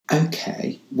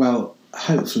Okay, well,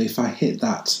 hopefully if I hit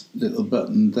that little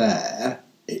button there,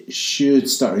 it should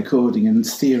start recording, and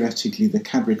theoretically the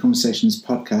Cadbury Conversations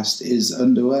podcast is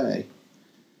underway.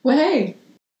 Well, hey.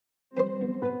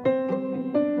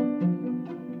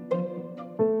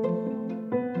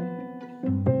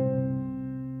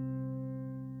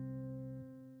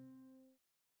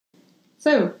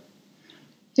 So,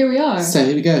 here we are. So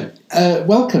here we go.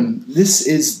 Welcome. This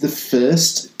is the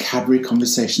first Cadbury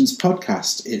Conversations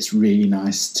podcast. It's really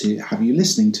nice to have you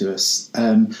listening to us.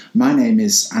 My name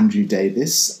is Andrew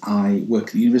Davis. I work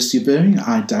at the University of Birmingham.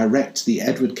 I direct the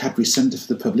Edward Cadbury Centre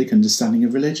for the Public Understanding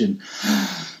of Religion.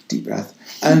 Deep breath.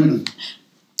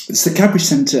 So the Cadbury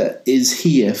Centre is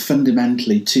here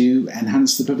fundamentally to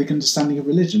enhance the public understanding of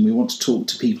religion. We want to talk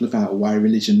to people about why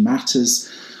religion matters,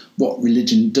 what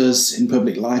religion does in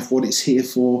public life, what it's here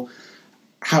for,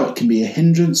 how it can be a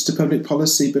hindrance to public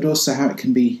policy, but also how it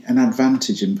can be an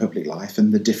advantage in public life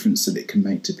and the difference that it can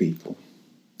make to people.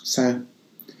 So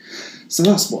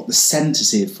that's what the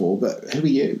centre's here for, but who are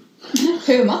you?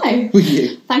 Who am I? Who are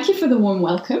you? Thank you for the warm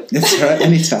welcome. That's right,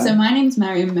 anytime. So my name's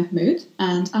Mariam Mahmood,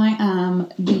 and I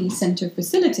am the Centre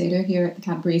Facilitator here at the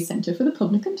Cadbury Centre for the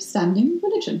Public Understanding of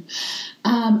Religion,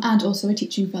 and also a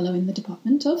teaching fellow in the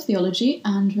Department of Theology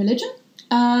and Religion.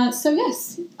 So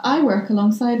yes, I work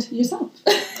alongside yourself,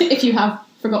 if you have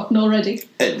forgotten already.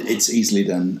 It's easily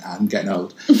done. I'm getting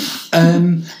old.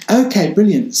 Okay,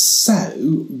 brilliant. So,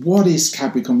 what is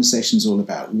Cadbury Conversations all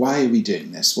about? Why are we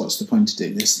doing this? What's the point of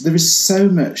doing this? There is so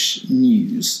much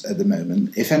news at the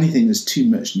moment. If anything, there's too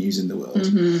much news in the world.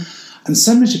 Mm-hmm. And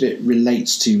so much of it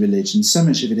relates to religion. So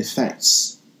much of it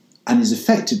affects and is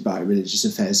affected by religious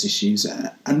affairs issues.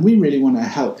 And we really want to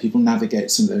help people navigate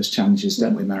some of those challenges,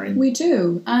 don't we, Mariam? We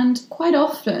do. And quite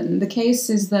often the case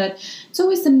is that it's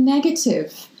always the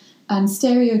negative and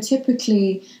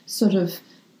stereotypically sort of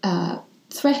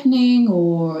threatening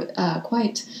or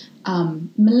quite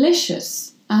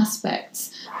malicious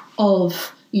aspects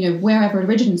of, wherever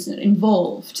religion's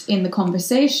involved in the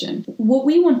conversation. What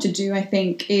we want to do, I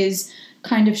think, is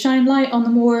kind of shine light on the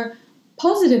more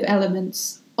positive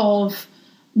elements of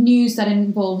news that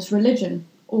involves religion,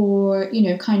 or,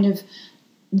 kind of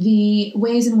the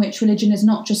ways in which religion is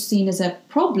not just seen as a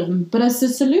problem, but as a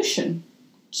solution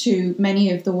to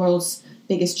many of the world's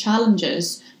biggest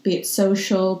challenges, be it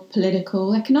social,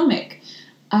 political, economic,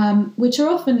 which are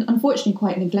often, unfortunately,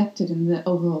 quite neglected in the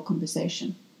overall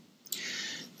conversation.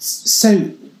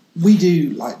 So we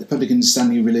do like the Public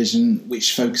Understanding of Religion,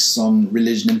 which focuses on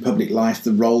religion in public life,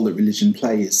 the role that religion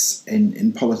plays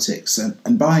in politics.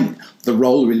 And by the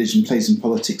role religion plays in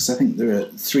politics, I think there are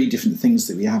three different things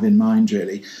that we have in mind,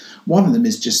 really. One of them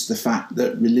is just the fact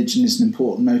that religion is an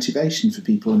important motivation for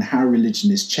people, and how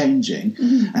religion is changing,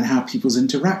 mm-hmm. and how people's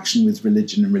interaction with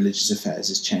religion and religious affairs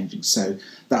is changing. So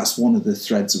that's one of the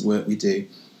threads of work we do.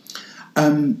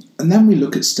 And then we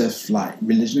look at stuff like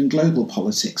religion and global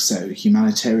politics, so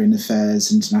humanitarian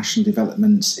affairs, international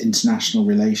development, international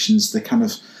relations, the kind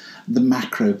of the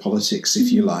macro politics, if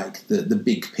you like, the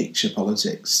big picture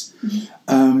politics.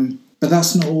 But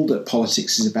that's not all that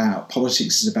politics is about.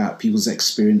 Politics is about people's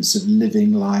experience of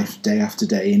living life day after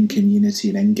day in community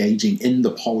and engaging in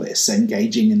the polis,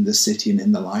 engaging in the city and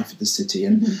in the life of the city.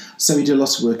 And so we do a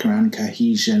lot of work around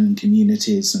cohesion,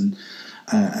 communities, and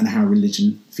how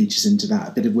religion features into that.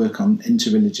 A bit of work on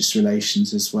interreligious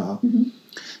relations as well. Mm-hmm.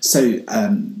 So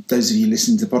those of you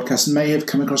listening to the podcast may have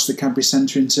come across the Cadbury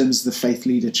Centre in terms of the Faith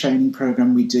Leader training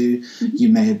programme we do. Mm-hmm. You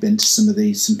may have been to some of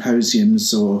the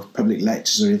symposiums or public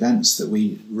lectures or events that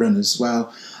we run as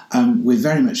well. We're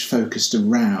very much focused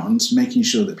around making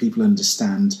sure that people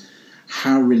understand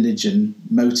how religion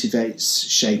motivates,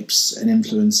 shapes and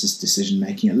influences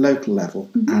decision-making at local level,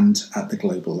 mm-hmm. and at the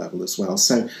global level as well.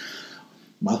 So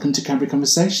welcome to Cadbury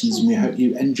Conversations, and we hope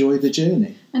you enjoy the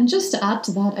journey. And just to add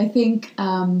to that, I think,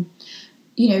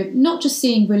 not just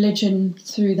seeing religion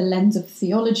through the lens of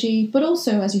theology, but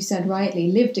also, as you said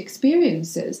rightly, lived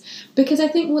experiences. Because I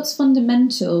think what's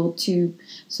fundamental to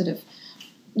sort of,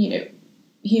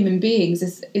 human beings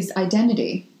is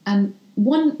identity. And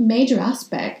one major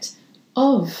aspect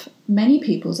of many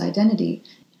people's identity,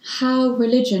 how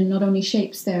religion not only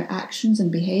shapes their actions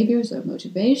and behaviours or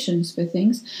motivations for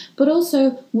things, but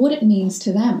also what it means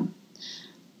to them.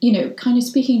 Kind of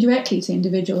speaking directly to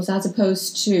individuals as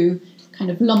opposed to kind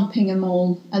of lumping them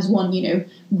all as one,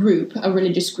 group, a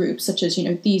religious group, such as,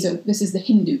 this is the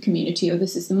Hindu community, or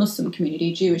this is the Muslim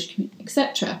community, Jewish community,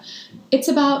 etc. It's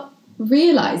about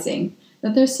realising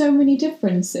that there's so many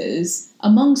differences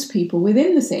amongst people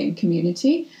within the same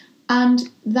community. And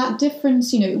that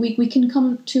difference, we can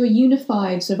come to a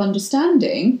unified sort of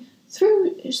understanding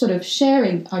through sort of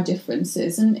sharing our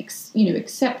differences and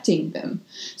accepting them.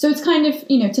 So it's kind of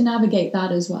to navigate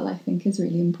that as well, I think, is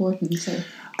really important. So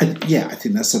I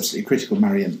think that's absolutely critical,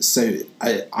 Mariam. So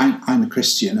I'm a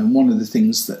Christian, and one of the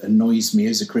things that annoys me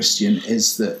as a Christian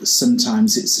is that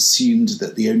sometimes it's assumed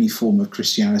that the only form of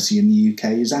Christianity in the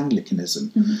UK is Anglicanism.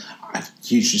 Mm-hmm. I have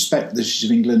huge respect for the Church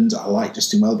of England. I like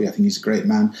Justin Welby. I think he's a great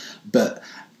man. But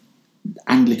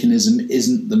Anglicanism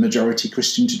isn't the majority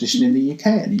Christian tradition in the UK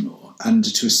anymore. And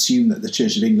to assume that the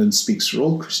Church of England speaks for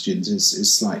all Christians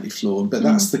is slightly flawed. But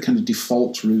that's the kind of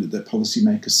default route that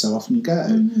policymakers so often go.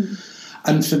 Mm-hmm.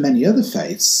 And for many other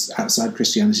faiths outside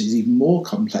Christianity, it's even more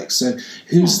complex. So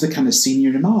who's the kind of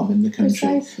senior imam in the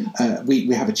country?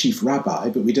 We have a chief rabbi,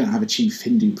 but we don't have a chief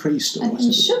Hindu priest. Or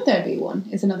and should there be one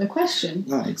is another question.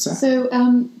 Right, exactly.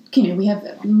 So, we have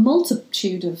a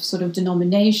multitude of sort of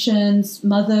denominations,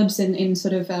 madhabs in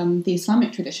sort of the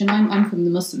Islamic tradition. I'm from the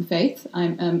Muslim faith.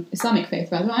 I'm Islamic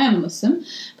faith, rather. I am a Muslim,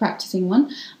 practicing one.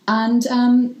 And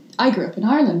I grew up in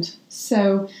Ireland.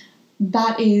 So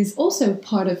that is also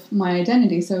part of my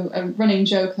identity. So a running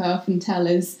joke that I often tell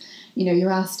is,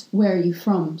 you're asked, where are you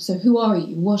from? So who are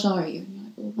you? What are you? And you're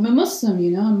like, well, I'm a Muslim,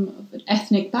 I'm of an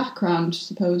ethnic background,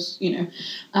 suppose,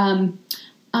 And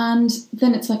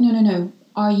then it's like, no.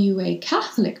 Are you a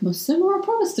Catholic Muslim or a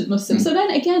Protestant Muslim? So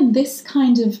then again, this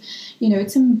kind of,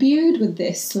 it's imbued with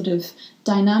this sort of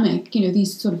dynamic,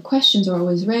 these sort of questions are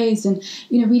always raised. And,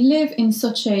 we live in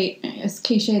such a, as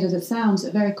cliched as it sounds,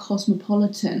 a very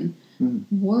cosmopolitan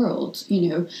world,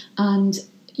 and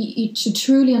to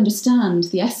truly understand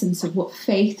the essence of what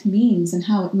faith means and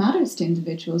how it matters to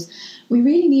individuals, we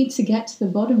really need to get to the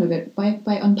bottom of it by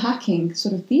unpacking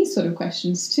sort of these sort of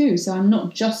questions too. So I'm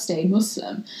not just a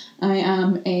Muslim. I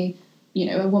am a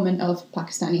woman of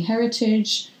Pakistani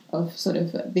heritage, of sort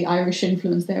of the Irish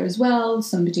influence there as well,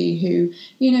 somebody who,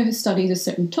 has studied a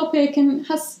certain topic and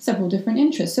has several different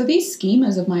interests. So these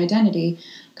schemas of my identity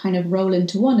kind of roll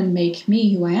into one and make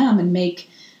me who I am and make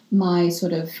my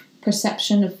sort of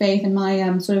perception of faith and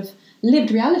my sort of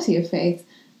lived reality of faith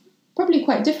probably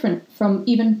quite different from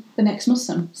even the next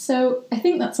Muslim. So I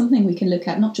think that's something we can look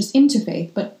at, not just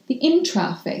interfaith, but the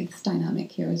intra-faith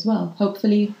dynamic here as well.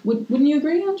 Hopefully, wouldn't you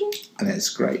agree, Andrew? I think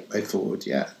it's a great way forward,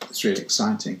 yeah. It's really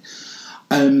exciting.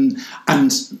 And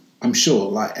I'm sure,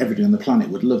 like everybody on the planet,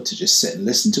 would love to just sit and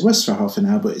listen to us for half an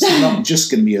hour, but it's not just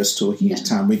going to be us talking each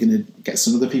time. We're going to get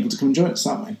some other people to come and join us,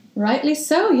 aren't we? Rightly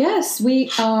so, yes.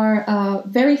 We are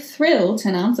very thrilled to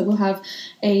announce that we'll have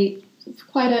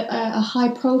quite a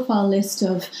high-profile list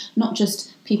of not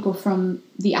just people from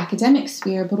the academic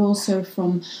sphere, but also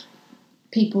from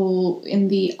people in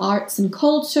the arts and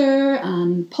culture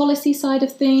and policy side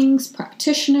of things,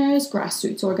 practitioners,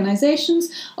 grassroots organisations,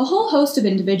 a whole host of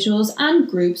individuals and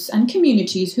groups and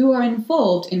communities who are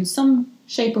involved in some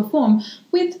shape or form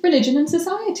with religion and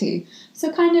society.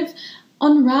 So kind of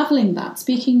unravelling that,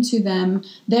 speaking to them,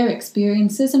 their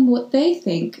experiences and what they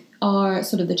think are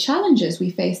sort of the challenges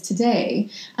we face today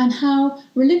and how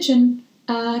religion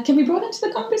can be brought into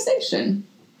the conversation.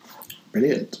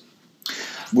 Brilliant.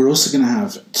 We're also going to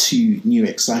have 2 new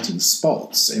exciting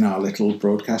spots in our little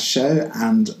broadcast show,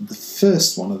 and the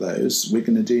first one of those we're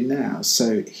going to do now.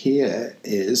 So here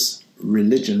is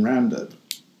Religion Roundup.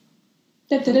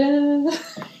 Da-da-da.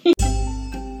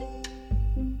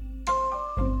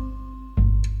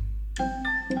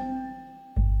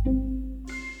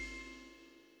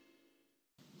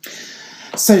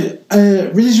 So,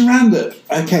 Religion Roundup.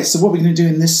 Okay, so what we're going to do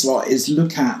in this slot is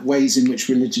look at ways in which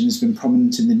religion has been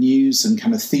prominent in the news and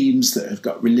kind of themes that have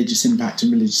got religious impact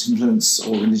and religious influence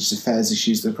or religious affairs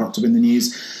issues that have cropped up in the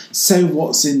news. So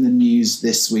what's in the news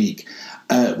this week?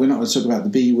 We're not going to talk about the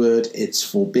B word. It's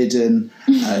forbidden.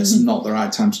 It's not the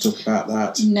right time to talk about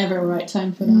that. Never a right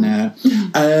time for that.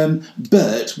 No.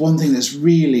 But one thing that's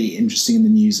really interesting in the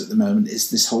news at the moment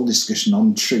is this whole discussion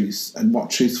on truth and what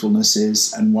truthfulness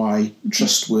is and why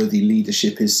trustworthy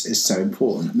leadership is so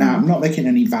important. Now, I'm not making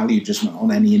any value judgment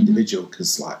on any individual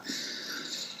because,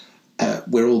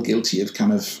 we're all guilty of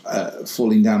kind of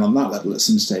falling down on that level at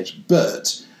some stage.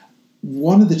 But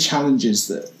one of the challenges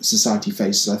that society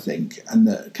faces, I think, and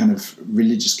that kind of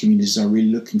religious communities are really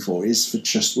looking for is for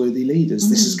trustworthy leaders.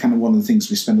 This is kind of one of the things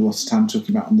we spend a lot of time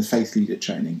talking about on the faith leader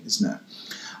training, isn't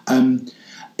it?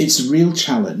 It's a real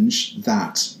challenge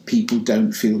that people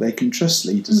don't feel they can trust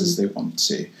leaders as they want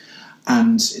to.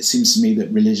 And it seems to me that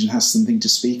religion has something to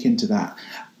speak into that.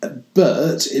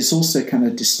 But it's also kind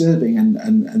of disturbing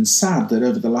and sad that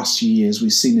over the last few years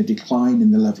we've seen a decline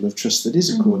in the level of trust that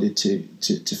is accorded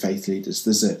to faith leaders.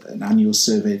 There's an annual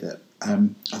survey that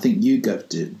I think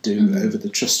YouGov do over the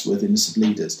trustworthiness of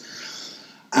leaders.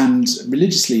 And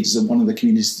religious leaders are one of the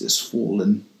communities that's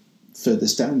fallen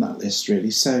furthest down that list,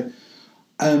 really. So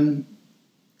I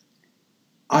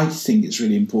think it's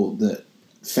really important that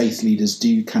faith leaders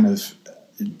do kind of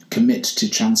commit to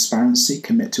transparency,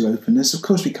 commit to openness. Of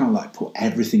course, we can't put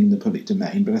everything in the public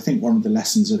domain, but I think one of the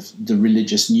lessons of the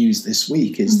religious news this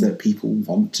week is that people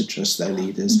want to trust their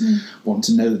leaders, want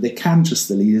to know that they can trust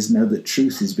the leaders, know that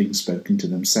truth is being spoken to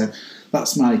them. So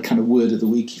that's my kind of word of the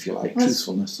week, if you like,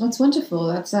 truthfulness. That's wonderful.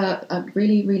 That's a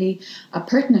really, really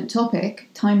pertinent topic,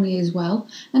 timely as well.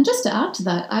 And just to add to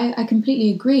that, I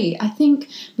completely agree. I think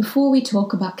before we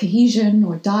talk about cohesion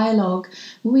or dialogue,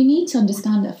 we need to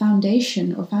understand a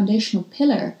foundation or foundational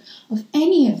pillar of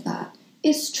any of that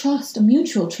is trust, a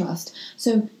mutual trust.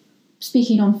 So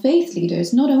speaking on faith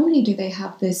leaders, not only do they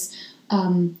have this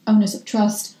onus of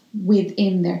trust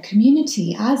within their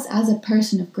community as a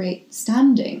person of great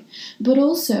standing, but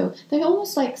also they're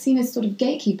almost seen as sort of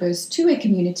gatekeepers to a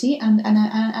community and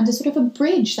a sort of a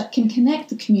bridge that can connect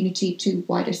the community to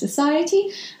wider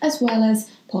society as well as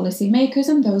policymakers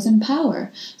and those in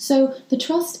power. So the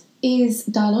trust is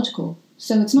dialogical.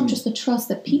 So it's not just the trust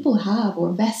that people have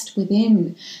or vest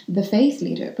within the faith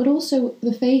leader, but also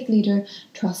the faith leader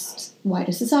trusts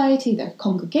wider society, their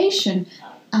congregation,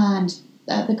 and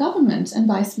the government, and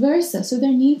vice versa. So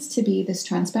there needs to be this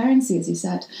transparency, as you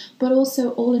said, but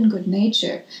also all in good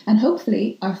nature. And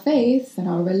hopefully our faith and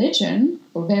our religion,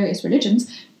 or various religions,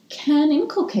 can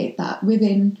inculcate that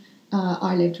within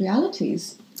our lived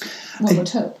realities. One would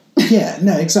hope. Yeah,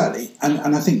 no, exactly.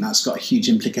 And I think that's got huge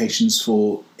implications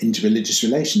for interreligious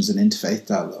relations and interfaith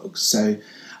dialogue. So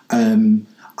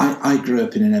I grew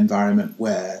up in an environment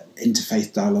where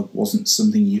interfaith dialogue wasn't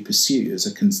something you pursue as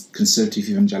a conservative,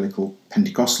 evangelical,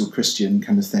 Pentecostal Christian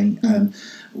kind of thing.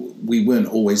 We weren't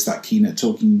always that keen at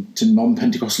talking to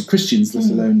non-Pentecostal Christians, let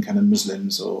alone kind of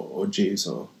Muslims or Jews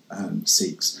or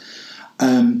Sikhs.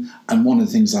 And one of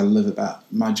the things I love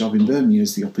about my job in Birmingham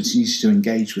is the opportunity to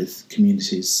engage with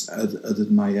communities other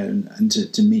than my own and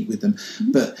to meet with them.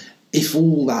 But if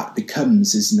all that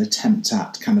becomes is an attempt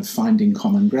at kind of finding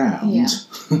common ground,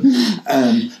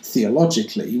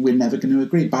 theologically, we're never going to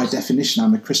agree. By definition,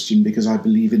 I'm a Christian because I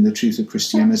believe in the truth of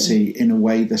Christianity in a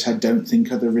way that I don't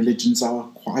think other religions are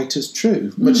quite as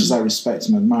true, much as I respect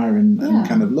and admire and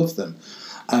kind of love them.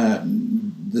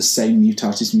 The same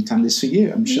mutatis mutandis for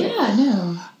you, I'm sure. Yeah,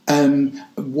 no.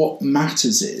 What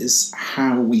matters is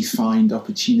how we find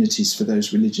opportunities for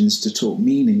those religions to talk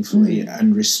meaningfully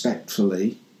and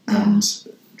respectfully and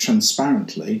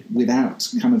transparently without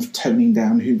kind of toning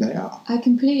down who they are. I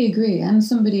completely agree. And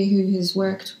somebody who has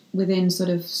worked within sort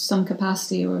of some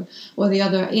capacity or the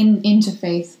other in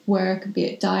interfaith work, be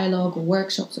it dialogue or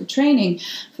workshops or training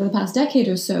for the past decade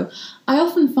or so, I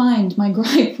often find my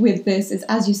gripe with this is,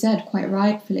 as you said quite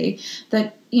rightfully,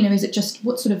 that is it just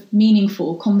what sort of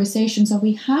meaningful conversations are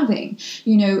we having?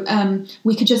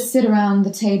 We could just sit around the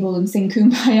table and sing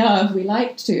Kumbaya if we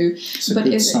liked to.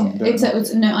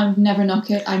 No, I would never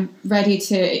knock it. I'm ready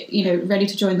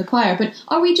to join the choir. But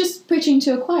are we just preaching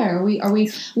to a choir? Are we?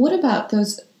 What about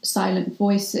those silent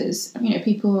voices?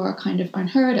 People who are kind of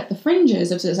unheard at the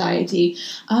fringes of society.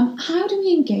 How do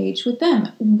we engage with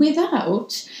them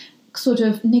without sort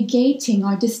of negating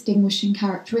our distinguishing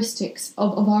characteristics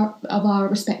of our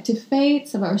respective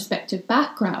faiths, of our respective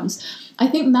backgrounds? I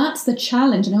think that's the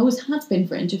challenge, and always has been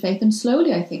for interfaith, and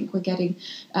slowly I think we're getting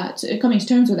coming to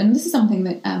terms with. And this is something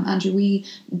that Andrew, we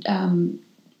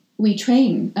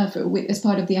train as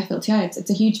part of the FLTI. It's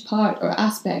a huge part or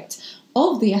aspect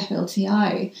of the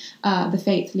FLTI, the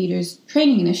Faith Leaders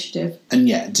Training Initiative. And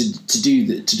to do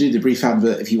the brief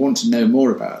advert, if you want to know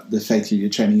more about the Faith Leader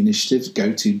Training Initiative,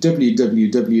 go to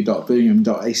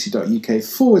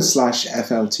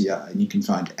www.birmingham.ac.uk/FLTI and you can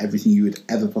find everything you would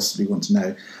ever possibly want to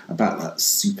know about that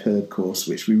superb course,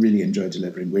 which we really enjoy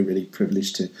delivering. We're really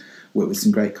privileged to work with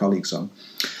some great colleagues on.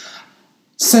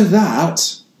 So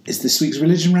that is this week's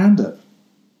Religion Roundup.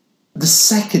 The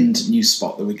second news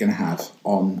spot that we're going to have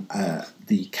on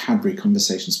the Cadbury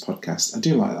Conversations podcast, I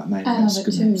do like that name. It's a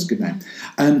good name.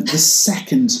 The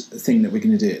second thing that we're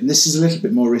going to do, and this is a little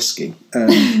bit more risky,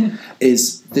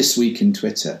 is This Week in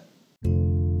Twitter.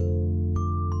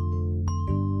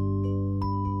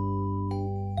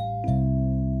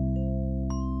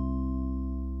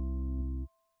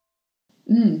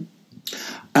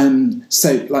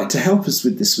 So, to help us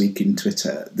with This Week in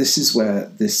Twitter, this is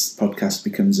where this podcast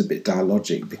becomes a bit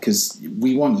dialogic, because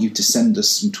we want you to send us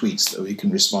some tweets that we can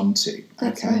respond to.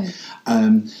 That's right.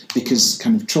 Because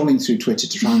kind of trawling through Twitter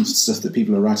to find stuff that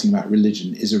people are writing about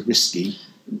religion is a risky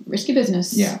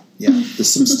business. Yeah.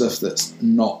 There's some stuff that's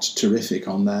not terrific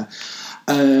on there.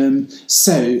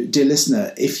 So, dear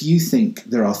listener, if you think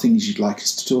there are things you'd like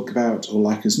us to talk about or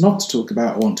like us not to talk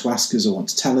about or want to ask us or want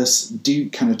to tell us, do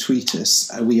kind of tweet us.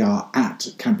 We are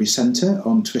at Cadbury Centre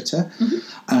on Twitter.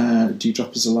 Do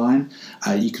drop us a line.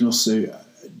 You can also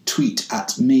tweet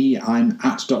at me. I'm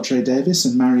at Dr. A. Davis,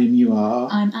 and Mariam, you are?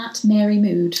 I'm at Mary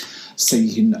Mood. So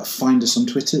you can find us on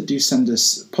Twitter. Do send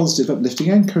us positive, uplifting,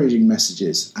 encouraging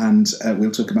messages, and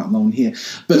we'll talk about them on here.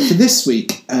 But for this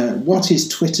week, what is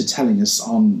Twitter telling us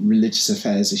on religious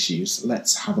affairs issues?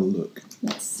 Let's have a look.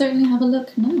 Let's certainly have a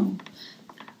look now.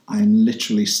 I'm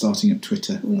literally starting up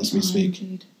Twitter as we speak.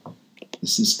 Indeed.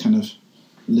 This is kind of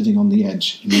living on the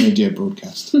edge in a radio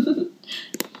broadcast.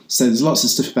 So there's lots of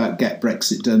stuff about get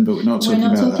Brexit done, but we're not talking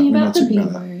about that. We're not talking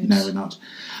about that. No, we're not.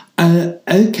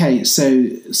 Okay, so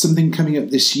something coming up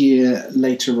this year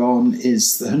later on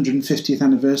is the 150th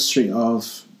anniversary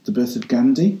of the birth of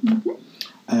Gandhi.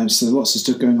 So lots of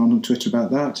stuff going on Twitter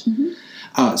about that.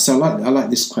 So I like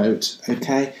this quote,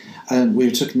 okay? We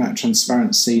were talking about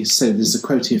transparency, so there's a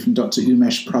quote here from Dr.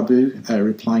 Umesh Prabhu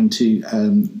replying to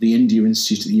the India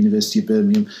Institute at the University of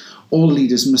Birmingham. All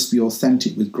leaders must be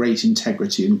authentic with great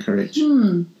integrity and courage.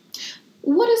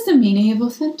 What is the meaning of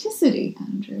authenticity,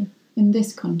 Andrew, in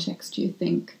this context, do you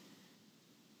think?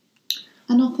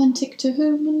 And authentic to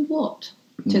whom and what?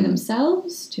 To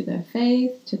themselves, to their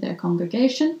faith, to their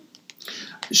congregation?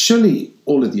 Surely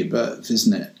all of the above,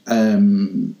 isn't it?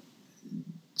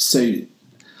 So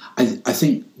I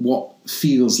think what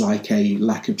feels like a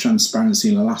lack of transparency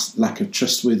and a lack of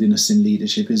trustworthiness in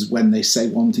leadership is when they say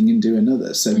one thing and do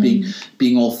another. So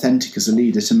being authentic as a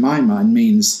leader, to my mind,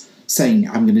 means saying,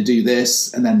 I'm going to do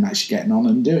this, and then actually getting on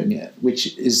and doing it,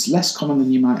 which is less common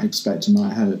than you might expect and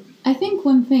might hope. I think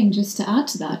one thing, just to add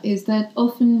to that, is that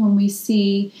often when we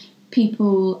see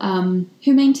people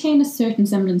who maintain a certain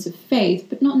semblance of faith,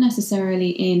 but not necessarily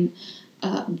in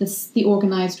the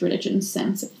organised religion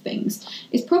sense of things,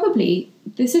 is probably,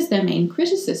 this is their main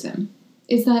criticism,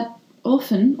 is that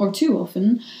often, or too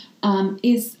often,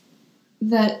 is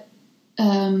that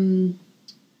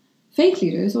faith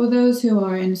leaders, or those who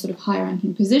are in sort of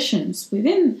high-ranking positions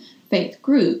within faith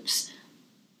groups,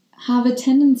 have a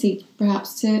tendency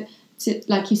perhaps to,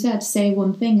 like you said, say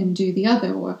one thing and do the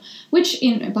other, or which,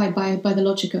 by the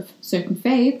logic of certain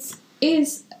faiths,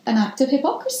 is an act of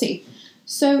hypocrisy.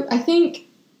 So I think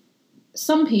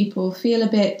some people feel a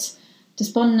bit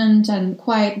despondent and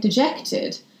quite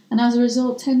dejected, and as a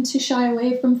result tend to shy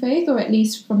away from faith, or at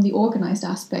least from the organised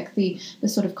aspect, the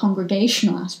sort of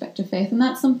congregational aspect of faith, and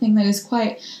that's something that is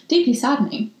quite deeply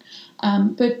saddening.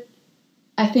 But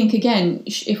I think, again,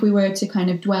 if we were to kind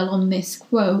of dwell on this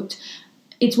quote,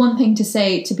 it's one thing to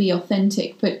say to be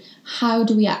authentic, but how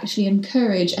do we actually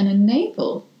encourage and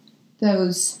enable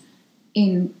those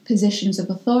in positions of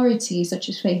authority, such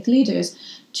as faith leaders,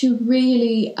 to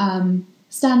really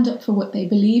stand up for what they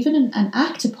believe in and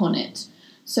act upon it?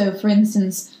 So, for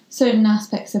instance, certain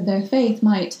aspects of their faith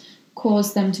might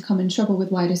cause them to come in trouble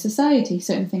with wider society.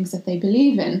 Certain things that they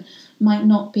believe in might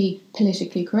not be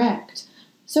politically correct.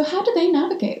 So how do they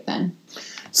navigate then?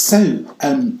 So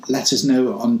let us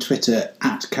know on Twitter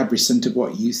at Cadbury Centre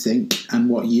what you think and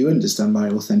what you understand by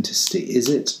authenticity. Is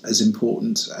it as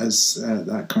important as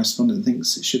that correspondent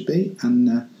thinks it should be?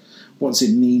 And what does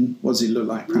it mean? What does it look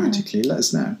like practically? Let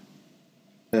us know.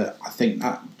 I think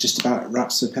that just about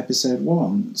wraps up episode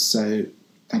 1. So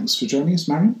thanks for joining us,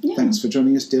 Mariam. Yeah. Thanks for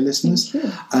joining us, dear listeners. Thank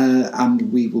you.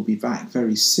 And we will be back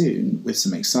very soon with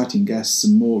some exciting guests,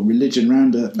 some more religion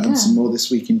roundup, and some more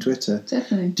This Week in Twitter.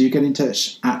 Definitely. Do get in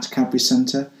touch at Cadbury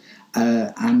Centre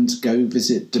and go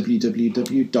visit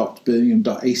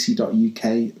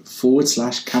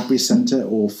www.birmingham.ac.uk/Cadbury Centre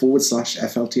or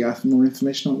 /FLTI for more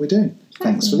information on what we're doing.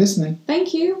 Thanks for listening.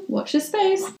 Thank you. Watch this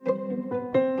space.